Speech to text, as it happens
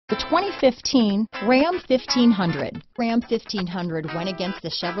The 2015 Ram 1500. Ram 1500 went against the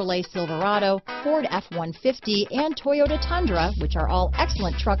Chevrolet Silverado, Ford F-150, and Toyota Tundra, which are all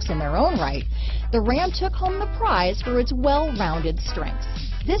excellent trucks in their own right. The Ram took home the prize for its well-rounded strengths.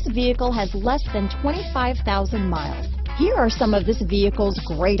 This vehicle has less than 25,000 miles. Here are some of this vehicle's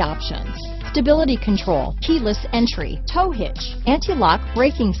great options: stability control, keyless entry, tow hitch, anti-lock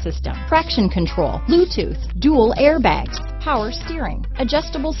braking system, traction control, Bluetooth, dual airbags, power steering,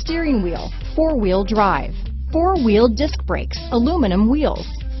 adjustable steering wheel, four-wheel drive, four-wheel disc brakes, aluminum wheels,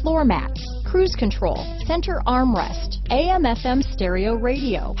 floor mats, cruise control, center armrest, AM/FM stereo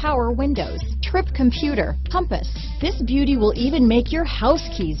radio, power windows, trip computer, compass. This beauty will even make your house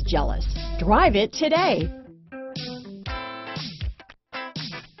keys jealous. Drive it today.